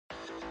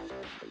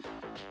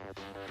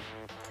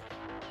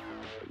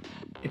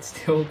It's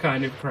still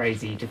kind of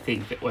crazy to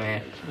think that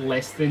we're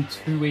less than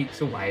 2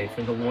 weeks away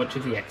from the launch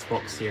of the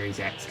Xbox Series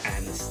X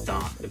and the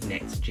start of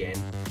next gen.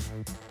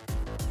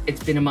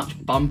 It's been a much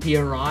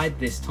bumpier ride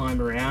this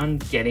time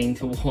around, getting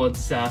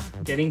towards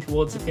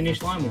the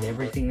finish line with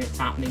everything that's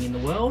happening in the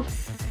world,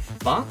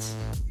 but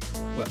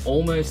we're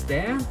almost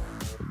there.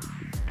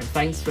 And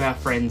thanks to our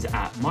friends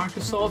at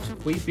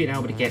Microsoft, we've been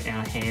able to get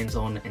our hands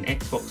on an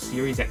Xbox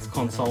Series X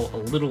console a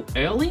little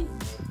early.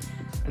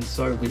 And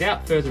so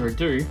without further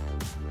ado,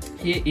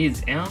 here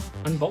is our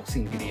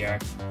unboxing video.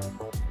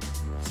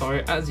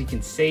 So as you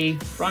can see,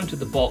 front of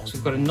the box,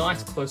 we've got a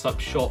nice close-up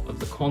shot of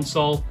the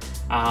console.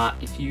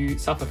 If you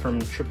suffer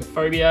from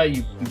trypophobia,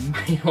 you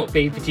may not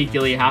be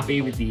particularly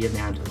happy with the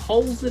amount of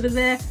holes that are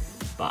there,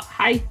 but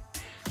hey,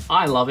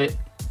 I love it.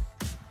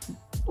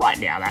 Right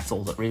now, that's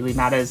all that really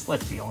matters,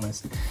 let's be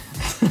honest.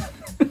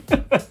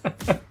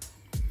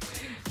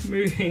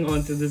 Moving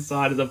on to the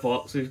side of the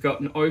box, we've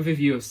got an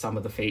overview of some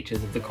of the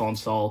features of the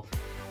console.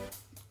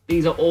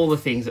 These are all the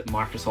things that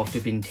Microsoft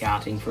have been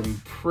touting from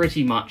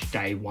pretty much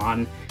day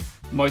one.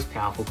 Most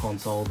powerful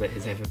console that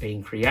has ever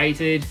been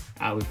created.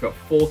 We've got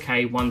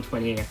 4K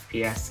 120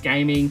 FPS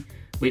gaming,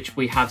 which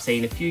we have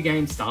seen a few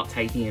games start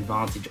taking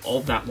advantage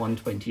of that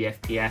 120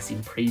 FPS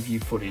in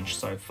preview footage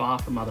so far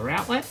from other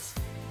outlets.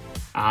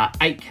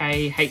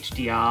 8K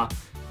HDR,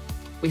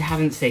 we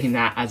haven't seen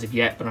that as of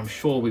yet, but I'm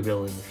sure we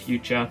will in the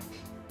future.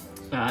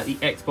 The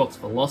Xbox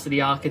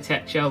Velocity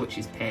architecture, which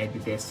is paired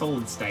with their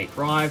solid state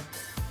drive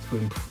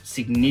to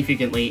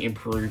significantly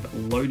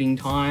improve loading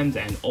times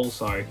and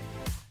also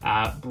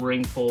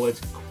bring forward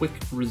quick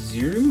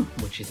resume,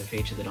 which is a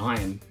feature that I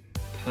am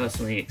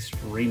personally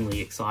extremely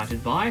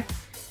excited by.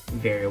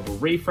 Variable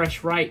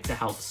refresh rate to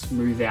help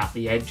smooth out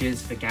the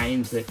edges for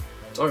games that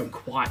don't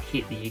quite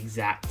hit the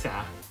exact,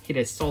 hit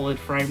a solid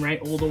frame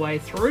rate all the way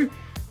through.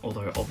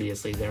 Although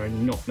obviously there are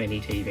not many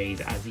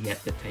TVs as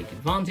yet that take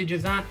advantage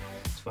of that,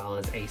 as well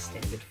as a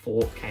standard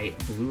 4K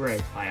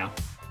Blu-ray player.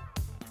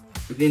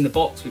 Within the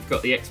box, we've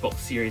got the Xbox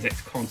Series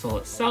X console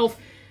itself,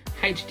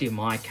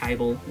 HDMI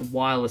cable,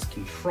 wireless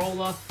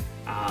controller,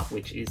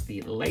 which is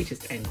the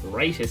latest and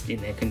greatest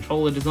in their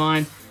controller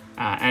design.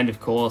 And of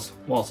course,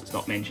 whilst it's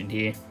not mentioned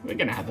here, we're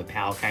going to have a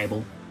power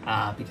cable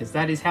because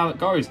that is how it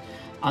goes,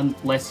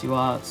 unless you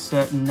are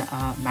certain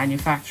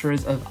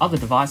manufacturers of other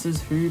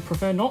devices who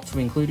prefer not to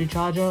include a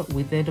charger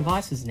with their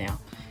devices now.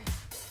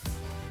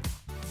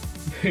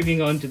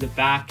 Moving on to the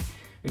back,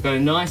 we've got a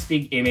nice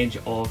big image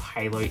of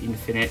Halo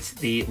Infinite,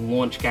 the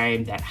launch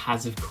game that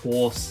has, of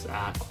course,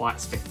 quite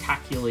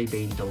spectacularly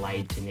been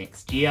delayed to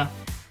next year.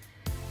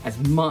 As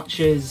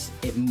much as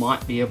it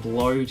might be a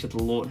blow to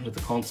the launch of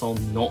the console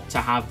not to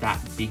have that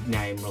big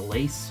name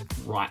release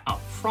right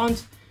up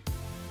front,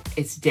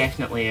 it's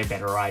definitely a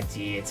better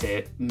idea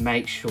to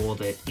make sure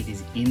that it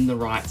is in the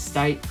right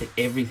state, that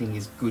everything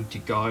is good to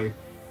go.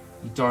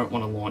 You don't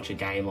want to launch a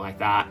game like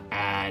that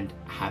and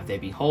have there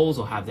be holes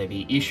or have there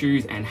be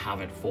issues and have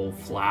it fall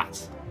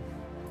flat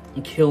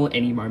and kill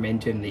any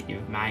momentum that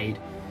you've made.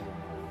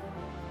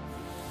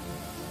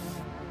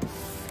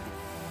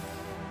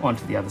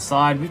 Onto the other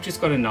side, we've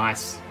just got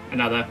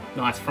another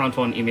nice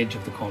front-on image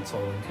of the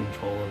console and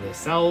controller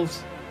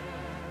themselves.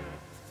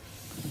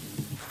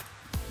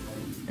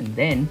 And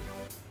then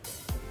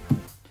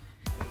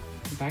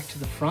back to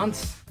the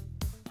front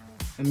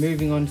and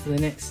moving on to the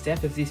next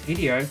step of this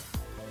video,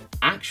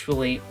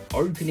 actually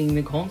opening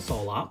the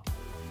console up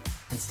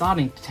and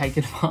starting to take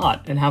it apart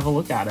and have a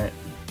look at it.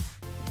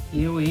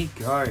 Here we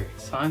go.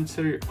 Time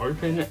to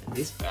open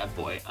this bad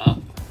boy up.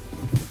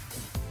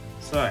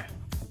 So,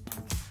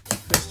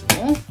 first of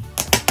all,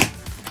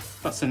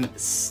 got some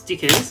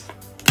stickers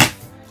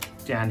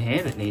down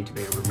here that need to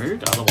be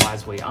removed,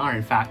 otherwise we are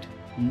in fact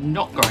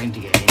not going to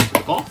get into the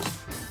box.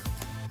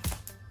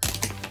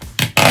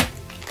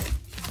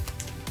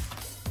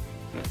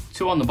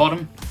 Two on the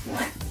bottom,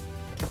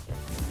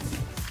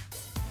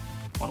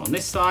 one on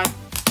this side,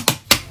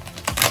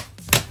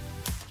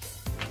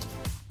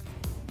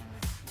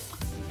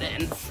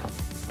 then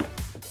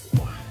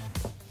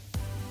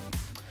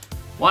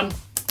one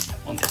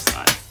on this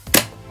side.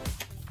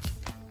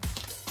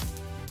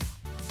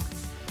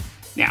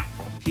 Now,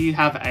 if you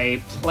have a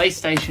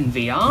PlayStation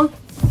VR,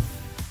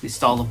 this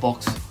style of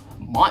box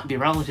might be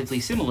relatively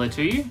similar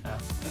to you,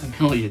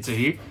 familiar to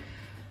you.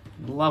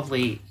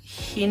 Lovely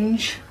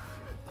hinge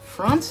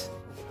front,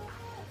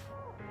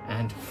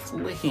 and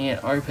flicking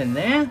it open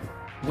there,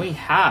 we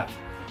have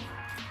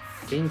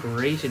been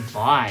greeted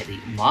by the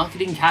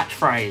marketing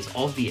catchphrase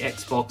of the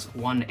Xbox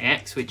One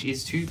X, which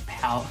is to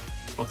power,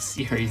 Xbox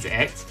Series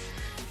X,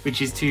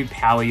 which is to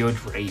power your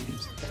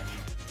dreams.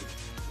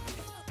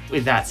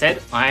 With that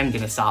said, I am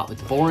going to start with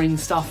the boring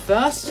stuff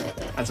first,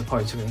 as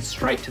opposed to going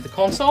straight to the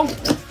console.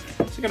 So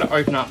I'm going to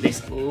open up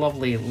this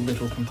lovely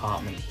little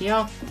compartment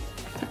here.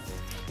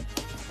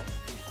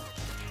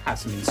 Have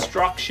some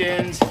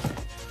instructions,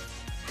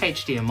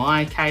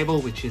 HDMI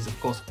cable, which is of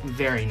course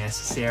very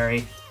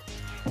necessary.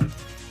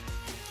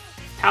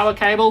 Power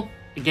cable,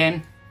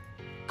 again,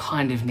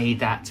 kind of need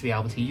that to be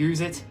able to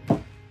use it.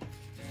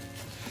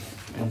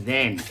 And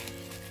then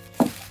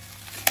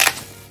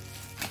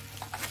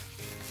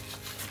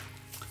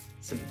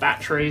some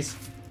batteries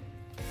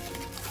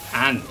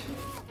and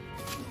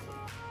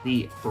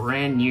the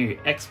brand new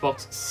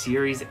Xbox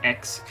Series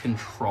X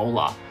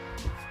controller.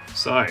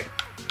 So,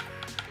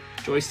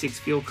 joysticks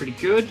feel pretty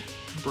good.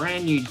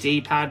 Brand new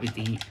D-pad with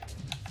the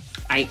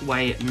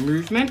 8-way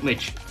movement,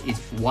 which is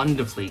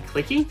wonderfully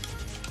clicky.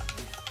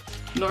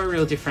 No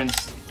real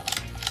difference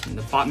in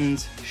the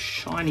buttons.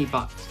 Shiny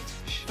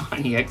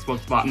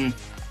Xbox button.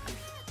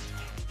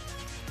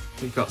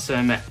 We've got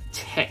some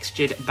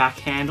textured back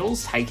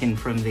handles taken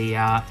from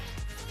the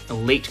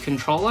Elite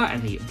controller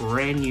and the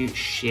brand new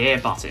share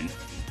button.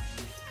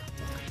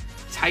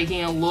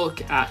 Taking a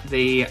look at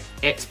the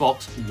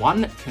Xbox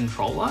One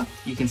controller,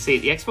 you can see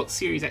the Xbox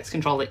Series X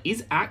controller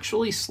is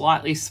actually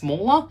slightly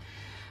smaller.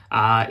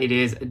 It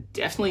is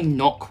definitely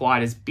not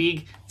quite as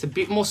big. It's a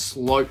bit more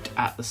sloped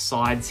at the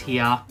sides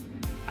here.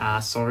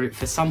 So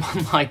for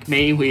someone like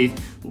me with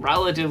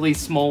relatively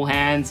small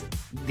hands,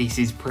 this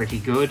is pretty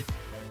good.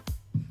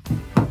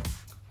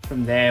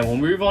 From there, we'll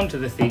move on to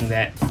the thing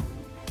that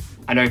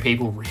I know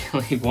people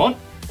really want,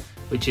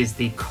 which is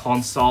the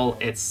console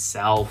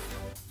itself.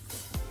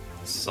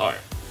 So,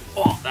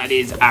 that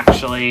is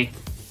actually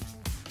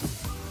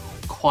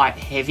quite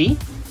heavy.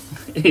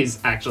 It is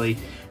actually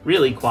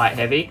really quite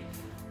heavy.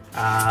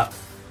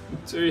 We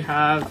do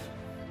have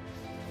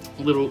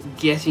a little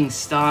getting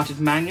started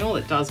manual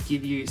that does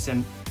give you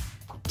some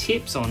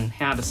tips on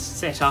how to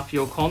set up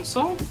your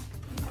console.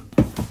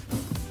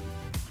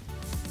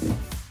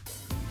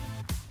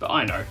 But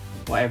I know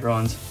what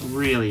everyone's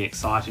really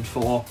excited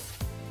for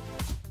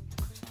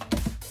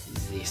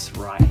is this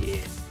right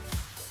here.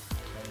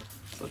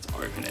 So let's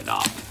open it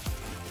up.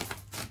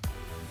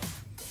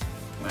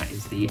 That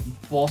is the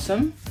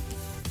bottom.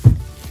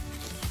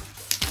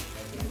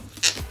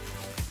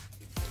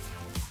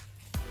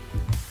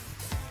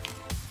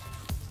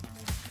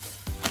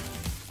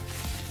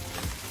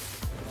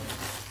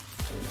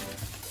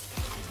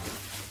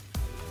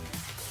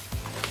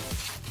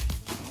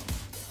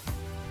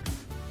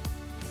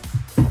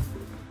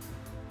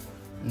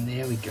 And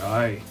there we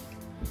go.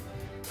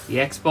 The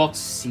Xbox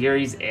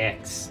Series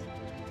X.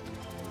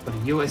 Got a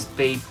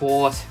USB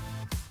port,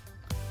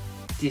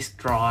 disk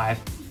drive,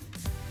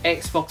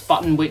 Xbox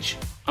button, which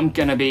I'm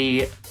gonna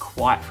be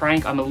quite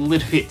frank, I'm a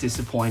little bit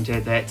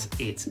disappointed that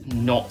it's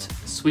not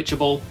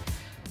switchable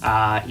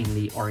in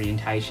the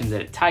orientation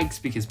that it takes,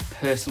 because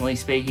personally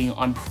speaking,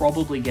 I'm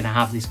probably gonna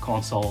have this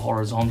console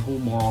horizontal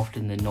more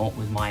often than not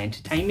with my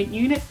entertainment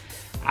unit,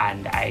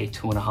 and a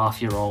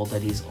 2.5-year-old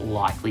that is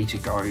likely to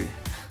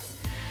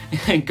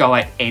go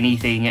at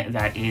anything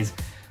that is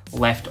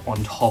left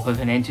on top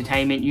of an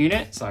entertainment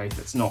unit, so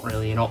that's not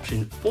really an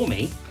option for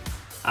me.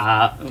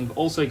 We've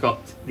also got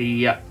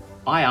the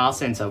IR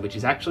sensor, which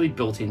is actually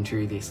built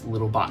into this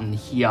little button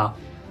here,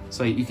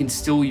 so you can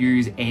still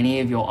use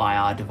any of your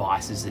IR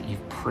devices that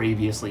you've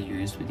previously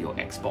used with your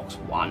Xbox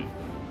One.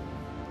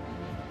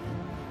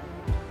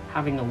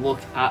 Having a look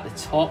at the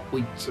top,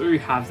 we do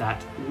have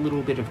that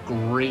little bit of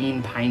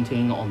green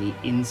painting on the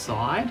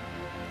inside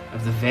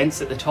of the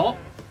vents at the top.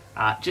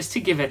 Just to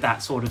give it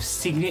that sort of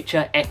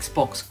signature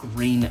Xbox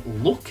green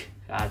look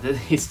that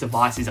this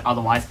device is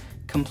otherwise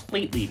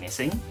completely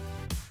missing.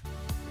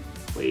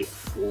 We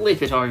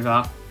flip it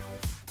over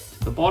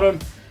to the bottom.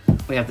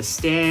 We have the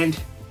stand,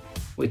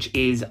 which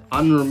is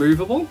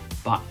unremovable,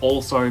 but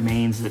also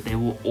means that there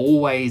will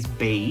always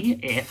be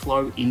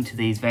airflow into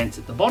these vents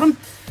at the bottom.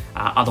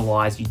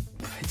 Otherwise, you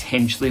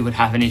potentially would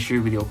have an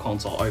issue with your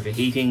console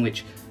overheating,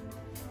 which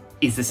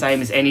is the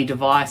same as any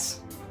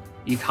device.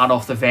 You cut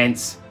off the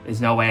vents,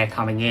 there's no air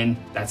coming in,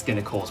 that's going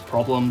to cause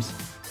problems.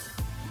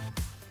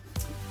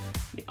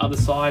 The other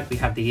side, we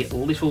have the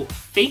little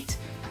feet.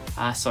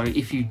 So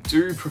if you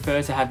do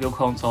prefer to have your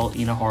console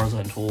in a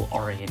horizontal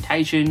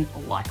orientation,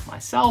 like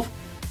myself,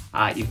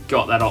 you've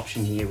got that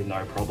option here with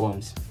no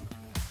problems.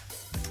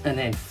 And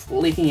then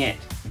flipping it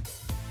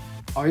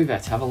over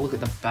to have a look at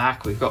the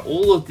back, we've got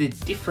all of the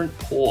different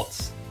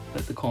ports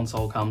that the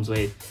console comes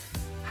with.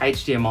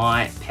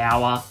 HDMI,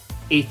 power,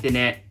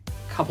 Ethernet,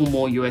 a couple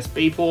more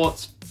USB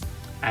ports,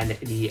 and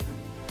the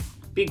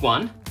big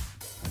one,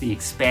 the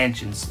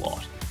expansion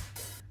slot.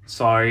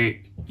 So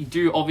you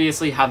do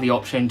obviously have the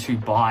option to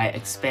buy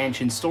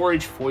expansion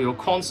storage for your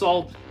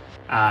console.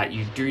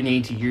 You do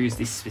need to use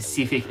this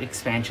specific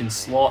expansion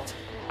slot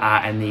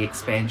and the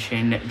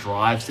expansion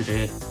drives that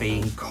are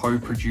being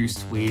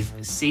co-produced with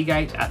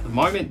Seagate at the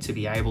moment to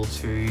be able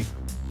to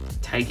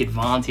take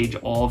advantage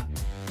of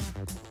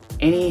the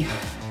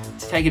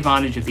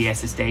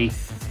SSD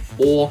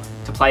or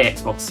to play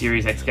Xbox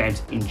Series X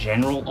games in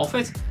general off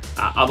it.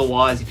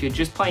 Otherwise, if you're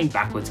just playing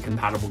backwards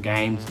compatible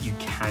games, you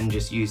can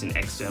just use an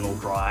external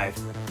drive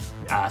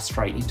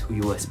straight into a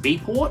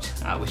USB port,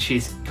 which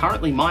is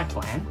currently my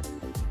plan.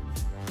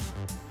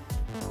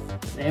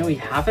 There we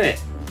have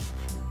it.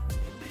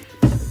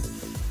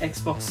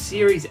 Xbox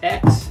Series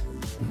X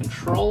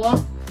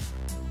controller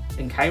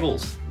and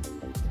cables.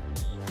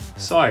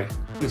 So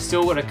we've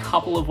still got a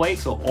couple of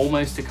weeks, or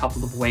almost a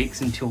couple of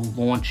weeks, until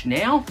launch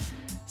now.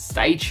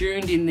 stay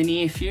tuned in the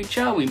near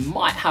future. We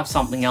might have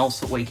something else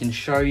that we can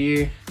show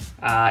you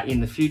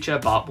in the future,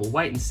 but we'll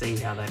wait and see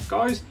how that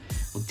goes.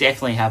 We'll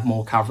definitely have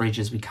more coverage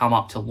as we come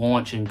up to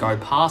launch and go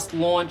past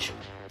launch.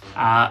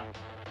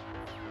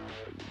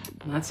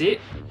 That's it.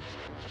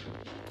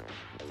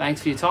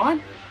 Thanks for your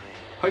time.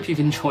 Hope you've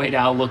enjoyed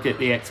our look at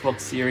the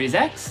Xbox Series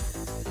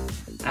X,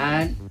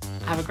 and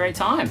have a great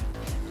time.